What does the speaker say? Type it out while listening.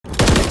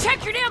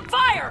Check your damn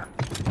fire!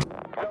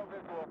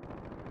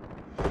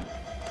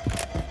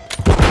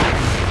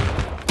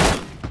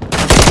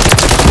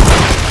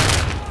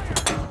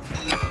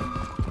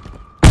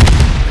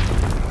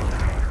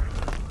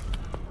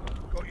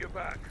 Got your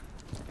back.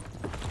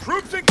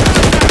 Troops in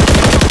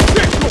contact!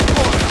 Get your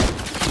fire!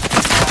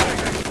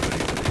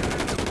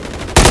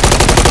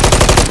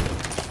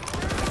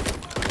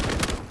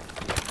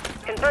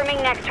 Confirming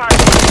next target.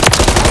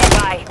 Stand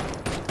by.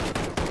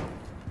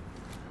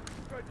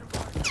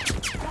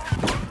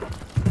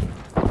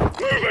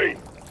 Moving!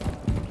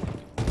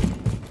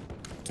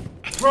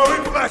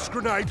 Throwing flash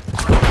grenade!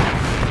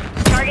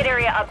 Target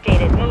area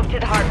updated. Move to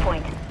the hard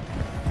point.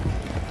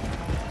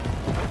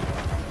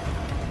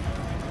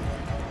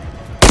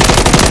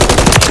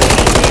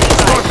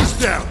 Target's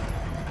down!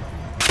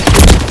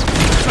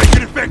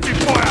 Taking effective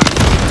fire!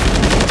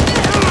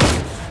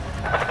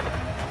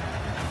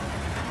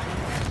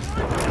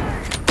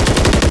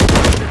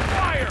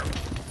 Fire!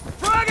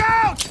 Frag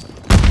out!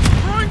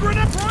 Throwing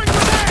grenade! Throwing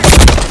grenade!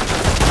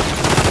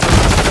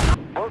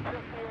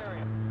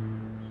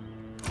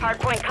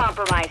 Hardpoint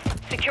compromised.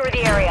 Secure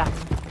the area.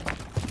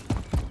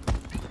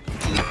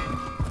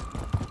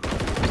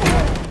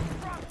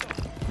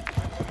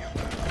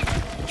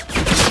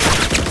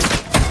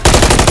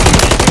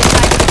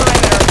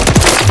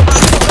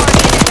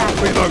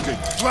 Reloading!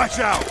 Flash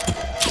out!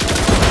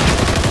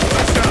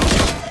 Flash out!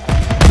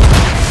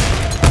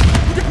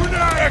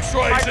 Grenade!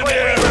 X-rays in the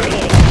air!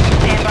 Relocating.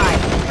 Stand by.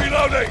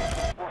 Reloading!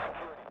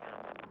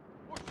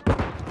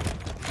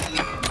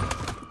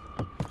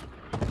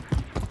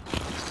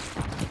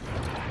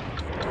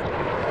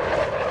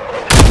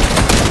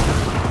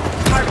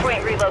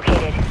 Hardpoint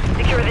relocated.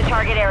 Secure the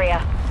target area.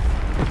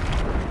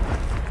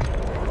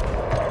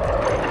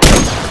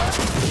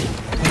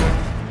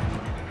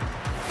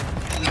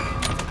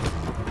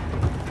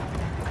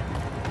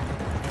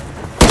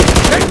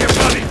 Take your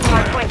bloody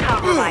fire! Hardpoint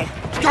compromised.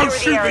 Don't Secure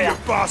shoot the me, area. you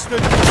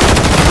bastard!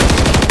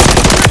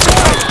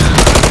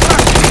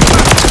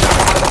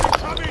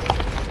 Coming!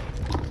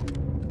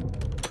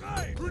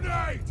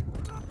 Grenade!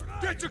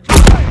 Get your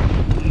grenade!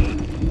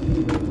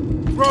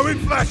 Throw in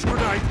flash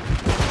grenade!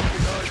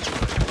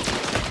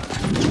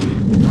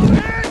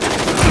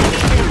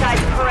 Inside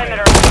the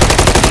perimeter.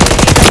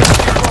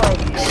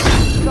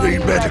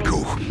 Need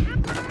medical.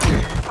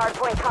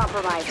 Hardpoint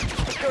compromised.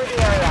 Secure the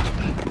area.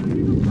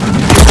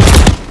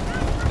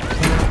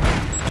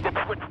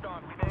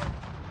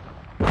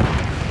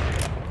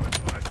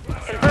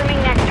 Confirming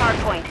next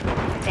hardpoint.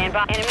 Stand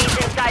by. Enemies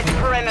inside the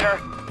perimeter.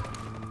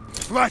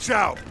 Flash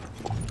out!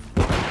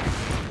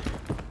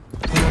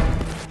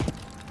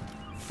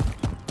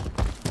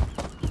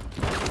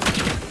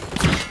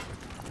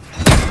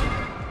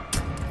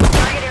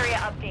 Target area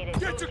updated.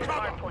 Get Move to to the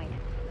cover. hardpoint.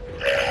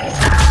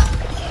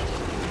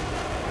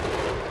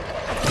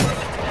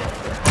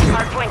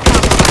 Hardpoint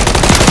compromised.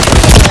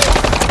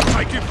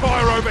 Taking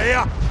fire over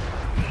here!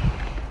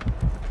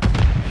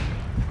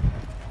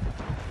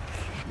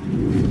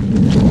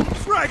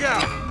 Frag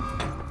out!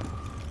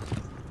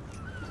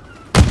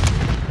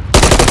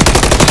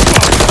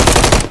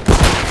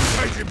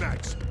 Changing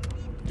max!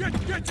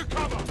 Get to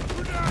cover!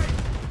 Grenade!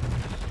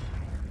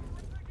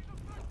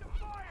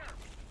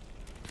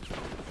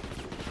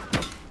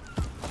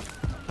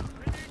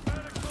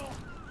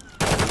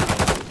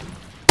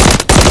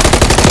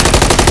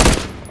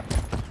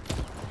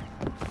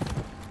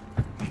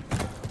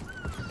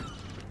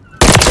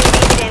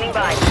 Standing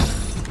by.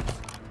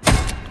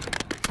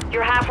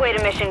 You're halfway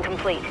to mission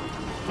complete.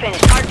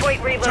 Finish. Hardpoint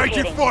relocating.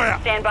 Taking fire.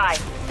 Stand by.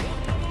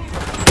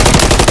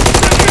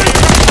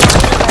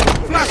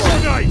 Flash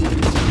grenade!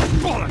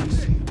 Bollocks!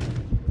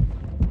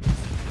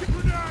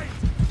 Grenade!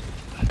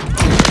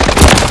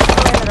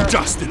 Perimeter.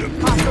 Dusted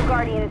him! Hostile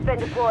Guardian has been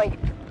deployed.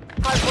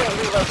 Hardpoint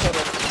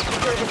relocated.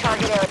 Secure the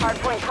target area.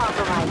 Hardpoint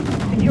compromised.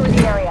 Secure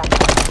the area.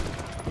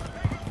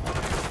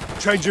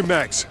 Changing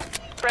max.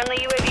 Friendly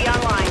UAV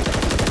online.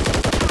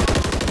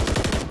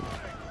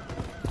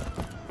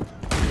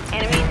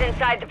 Enemies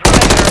inside the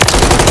perimeter.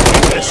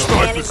 Their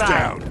Standing sniper's by.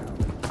 down.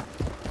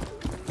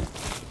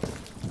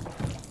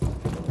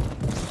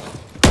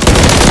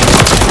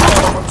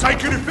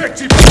 Taking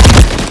effective.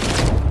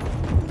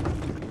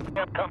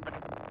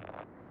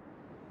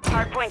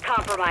 Hardpoint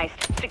compromised.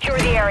 Secure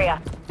the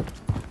area.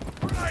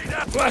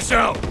 Flash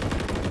out.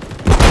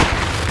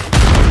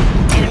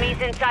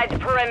 Enemies inside the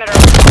perimeter.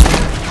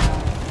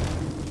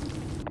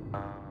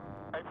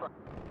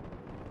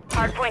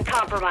 Hardpoint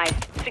compromised.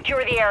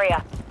 Secure the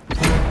area.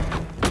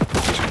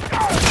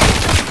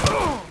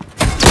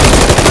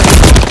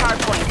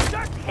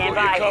 Hardpoint. Stand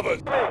by.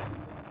 Covered.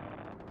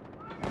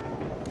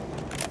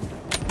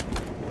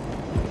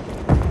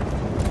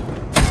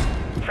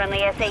 Friendly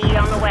SAE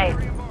on the way.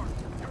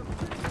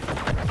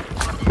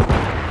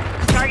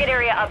 Target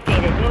area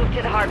updated. Move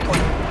to the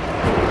hardpoint.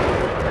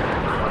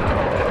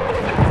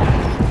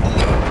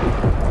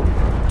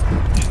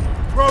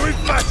 Throwing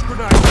flash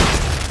grenade.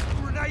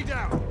 Grenade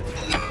out.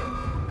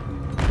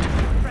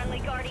 Friendly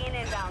Guardian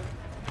inbound.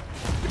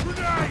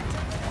 Grenade.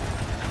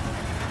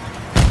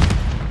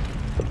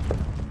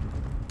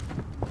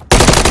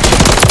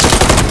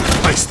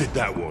 Busted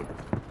that one.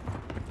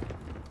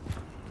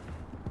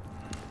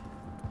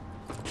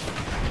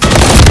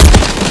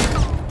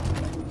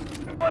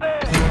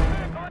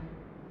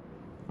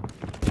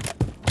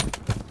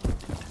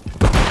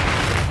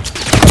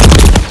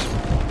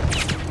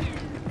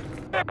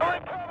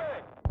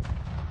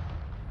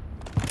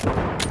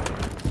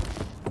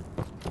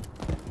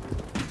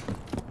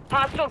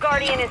 Hostile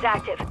Guardian is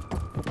active.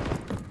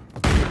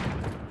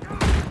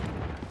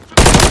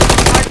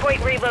 Hardpoint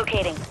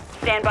relocating.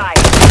 Stand by.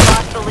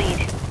 Lost the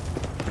lead.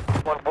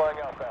 One flying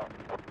outbound.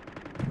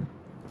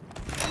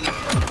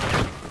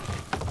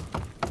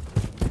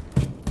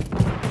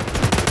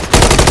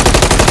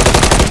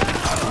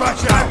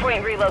 Watch out!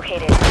 Hardpoint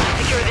relocated.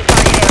 Secure the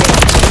target area.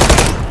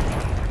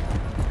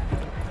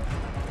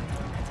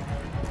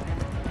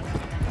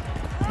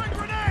 Throwing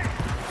grenade!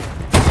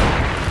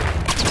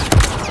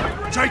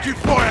 Taking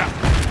fire!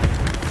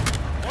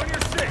 On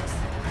your six!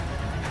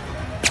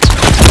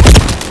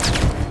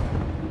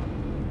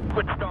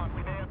 Switched on.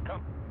 We may have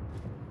come.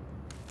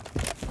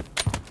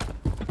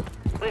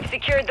 We've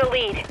secured the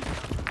lead.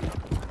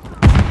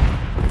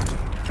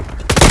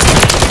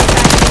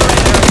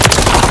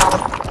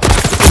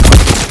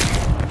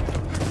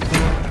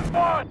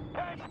 One!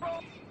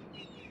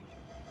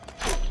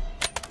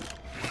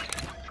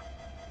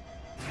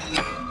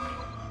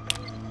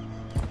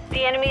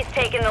 The enemy's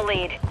taken the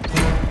lead.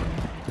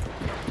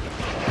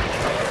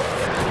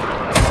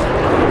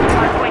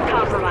 Hardpoint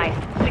compromised.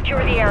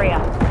 Secure the area.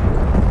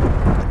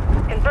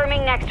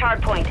 Confirming next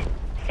hardpoint.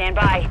 Stand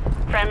by.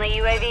 Friendly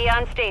UAV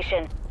on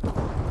station.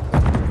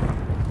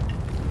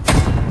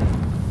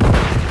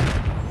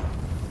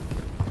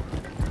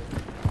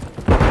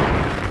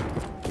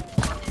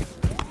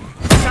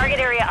 Target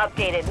area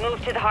updated. Move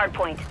to the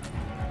hardpoint.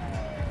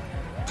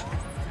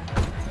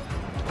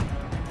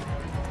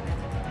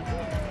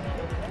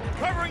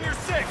 Covering your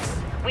six!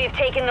 We have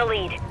taken the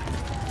lead.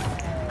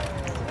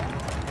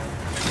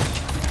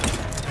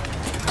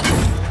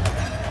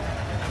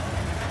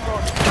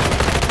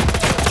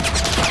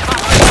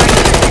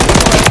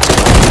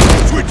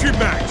 Switching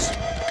mags!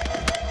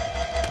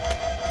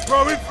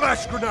 Throwing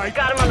flash grenade!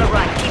 Got him on the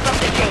run. Keep up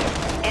the chase.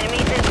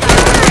 Enemies inside.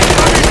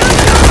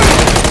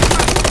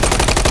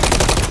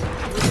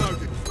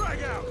 Reloading.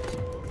 Frag out!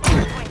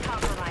 Hardpoint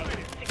compromised.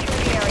 Secure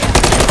the area.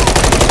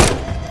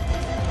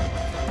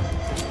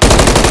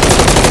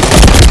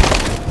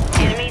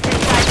 Enemies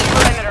inside the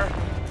perimeter.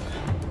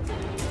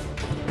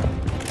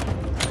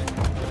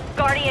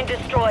 Guardian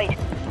destroyed.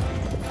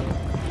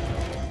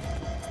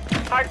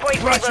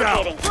 Hardpoint Watch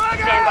out. relocating. Frag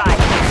Stand out. by.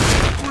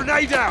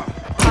 Grenade out!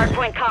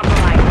 Hardpoint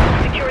compromised.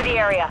 Secure the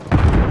area.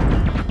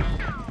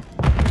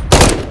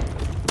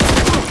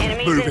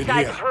 Enemies Moving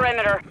inside here. the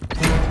perimeter.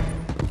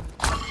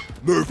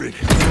 Moving.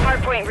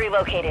 Hardpoint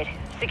relocated.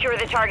 Secure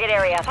the target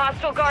area.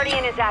 Hostile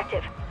Guardian is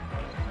active.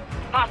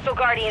 Hostile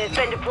Guardian has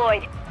been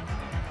deployed.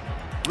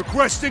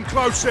 Requesting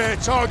close air.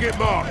 Target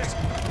marked.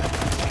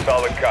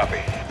 Solid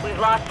copy. We've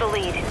lost the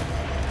lead.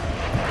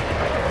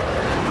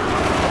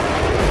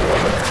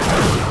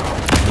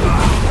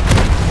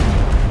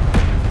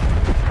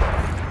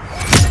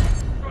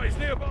 Guys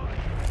nearby.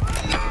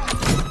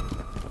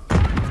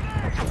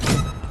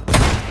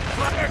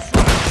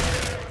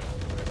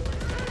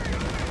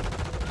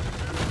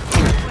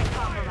 Hardpoint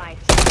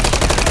compromised.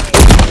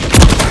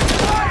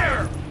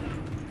 Fire!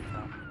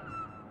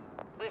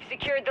 We've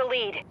secured the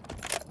lead.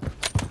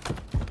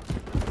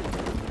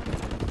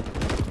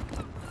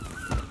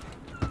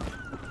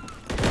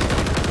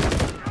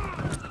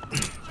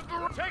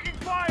 Taking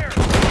fire!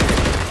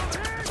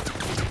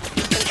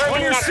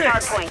 Confirming your next six.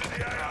 hardpoint.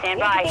 Stand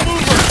by.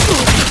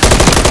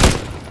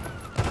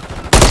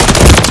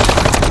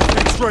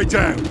 Straight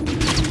down.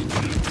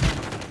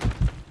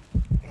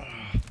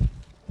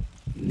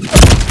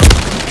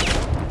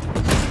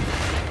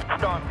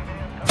 Done.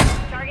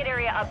 Target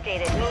area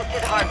updated. Move to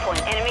the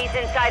hardpoint. Enemies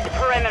inside the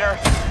perimeter.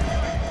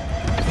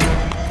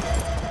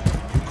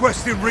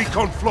 Requesting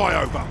recon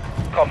flyover.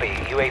 Copy.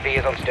 UAV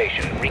is on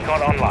station.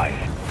 Recon online.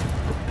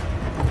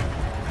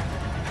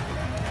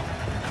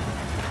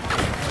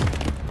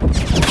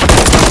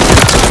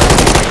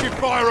 Taking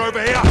fire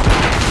over here.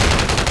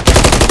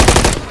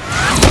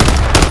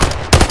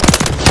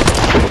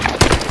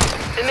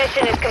 The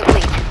mission is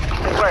complete.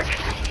 Good work.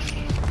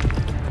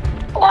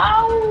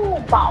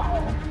 Wow!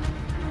 Wow!